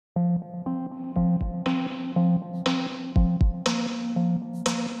We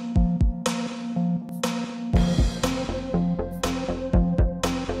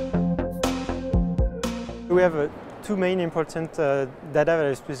have two main important data that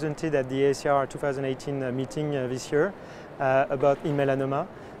was presented at the AACR 2018 meeting this year about in melanoma,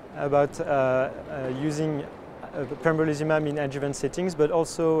 about using Pembrolizumab in adjuvant settings, but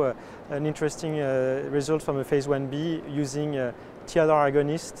also an interesting result from a phase 1b using TLR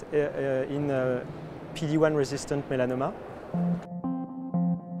agonist in PD-1 resistant melanoma.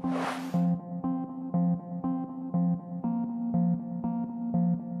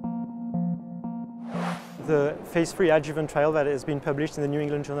 The phase 3 adjuvant trial that has been published in the New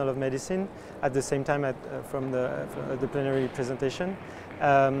England Journal of Medicine at the same time from the plenary presentation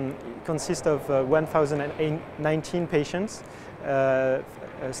consists of 1,019 patients,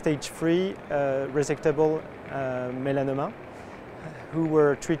 stage 3 resectable melanoma, who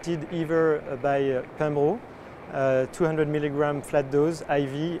were treated either by Pembro, 200 milligram flat dose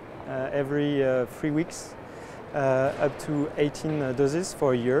IV every 3 weeks, up to 18 doses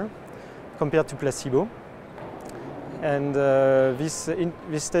for a year, compared to placebo. And this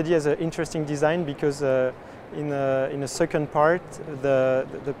study has an interesting design because in a second part,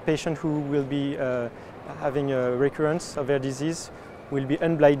 the patient who will be having a recurrence of their disease will be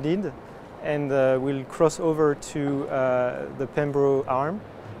unblinded and will cross over to the Pembro arm.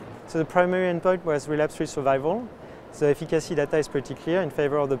 So the primary endpoint was relapse-free survival. The efficacy data is pretty clear in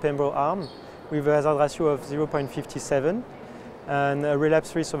favor of the Pembro arm with a hazard ratio of 0.57. and a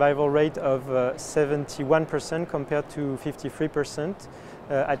relapse-free survival rate of 71% compared to 53%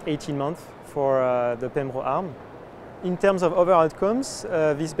 at 18 months for the Pembro arm. In terms of other outcomes,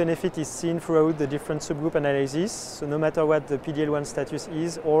 this benefit is seen throughout the different subgroup analyses, so no matter what the PD-L1 status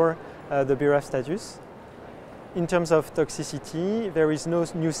is or the BRAF status. In terms of toxicity, there is no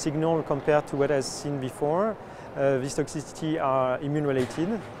new signal compared to what has seen before. These toxicity are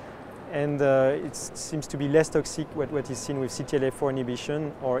immune-related. And it seems to be less toxic what is seen with CTLA-4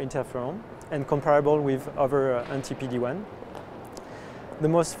 inhibition or interferon, and comparable with other anti-PD-1. The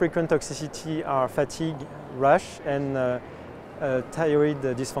most frequent toxicity are fatigue, rash, and thyroid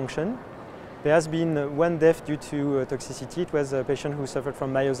dysfunction. There has been one death due to toxicity. It was a patient who suffered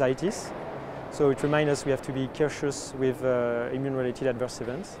from myositis. So it reminds us we have to be cautious with immune-related adverse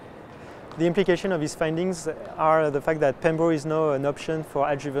events. The implication of these findings are the fact that Pembro is now an option for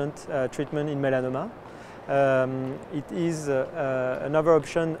adjuvant treatment in melanoma. It is another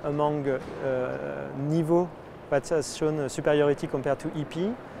option among Nivo that has shown superiority compared to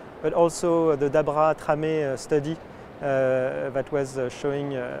EP, but also the DABRA-TRAME study that was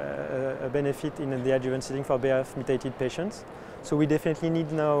showing a benefit in the adjuvant setting for BRAF mutated patients. So we definitely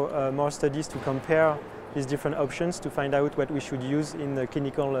need now more studies to compare these different options to find out what we should use in the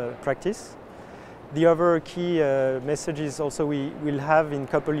clinical practice. The other key message is also we will have in a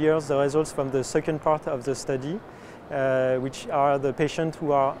couple of years the results from the second part of the study, which are the patients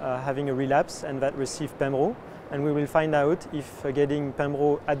who are having a relapse and that receive Pembro. And we will find out if getting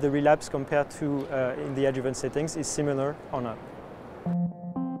Pembro at the relapse compared to in the adjuvant settings is similar or not.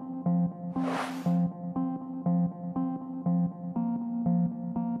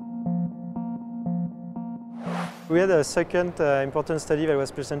 We had a second important study that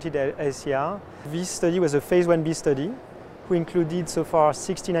was presented at AACR. This study was a phase 1b study who included so far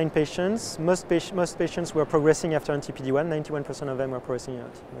 69 patients. Most patients were progressing after anti-PD-1, 91% of them were progressing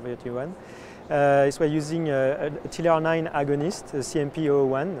after anti-PD-1. This was using a TLR9 agonist,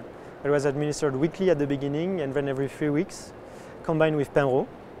 CMP-001, that was administered weekly at the beginning and then every 3 weeks, combined with Pembro.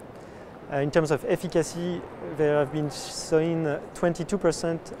 In terms of efficacy, there have been seen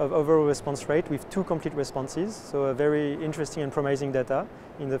 22% of overall response rate with 2 complete responses, so a very interesting and promising data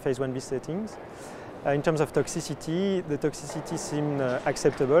in the phase 1b settings. In terms of toxicity, the toxicity seemed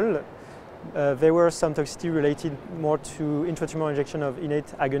acceptable. There were some toxicity related more to intratumoral injection of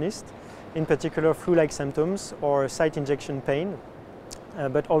innate agonist, in particular flu-like symptoms or site injection pain,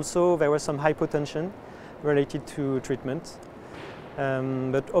 but also there was some hypotension related to treatment.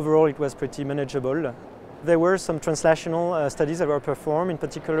 But overall it was pretty manageable. There were some translational studies that were performed, in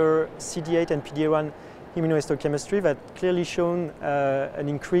particular CD8 and PD-L1 immunohistochemistry that clearly shown an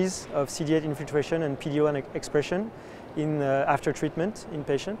increase of CD8 infiltration and PD-L1 expression in, after treatment in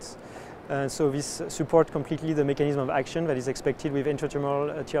patients. So this supports completely the mechanism of action that is expected with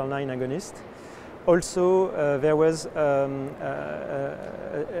intratumoral TLR9 agonist. Also, there was an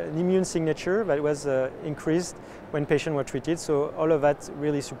immune signature that was increased when patients were treated. So all of that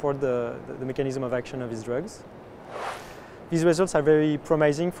really support the mechanism of action of these drugs. These results are very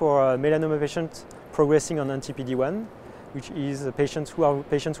promising for melanoma patients progressing on anti-PD-1. which is patients who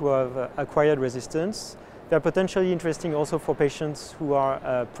have acquired resistance. They are potentially interesting also for patients who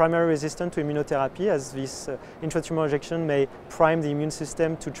are primary resistant to immunotherapy, as this intratumoral injection may prime the immune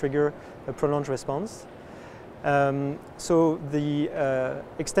system to trigger a prolonged response. So the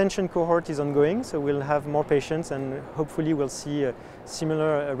extension cohort is ongoing, so we'll have more patients and hopefully we'll see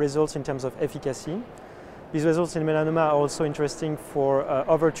similar results in terms of efficacy. These results in melanoma are also interesting for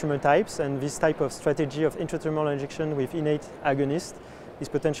other tumor types, and this type of strategy of intratumoral injection with innate agonist is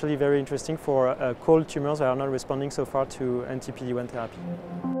potentially very interesting for cold tumors that are not responding so far to anti-PD-1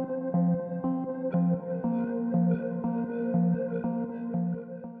 therapy.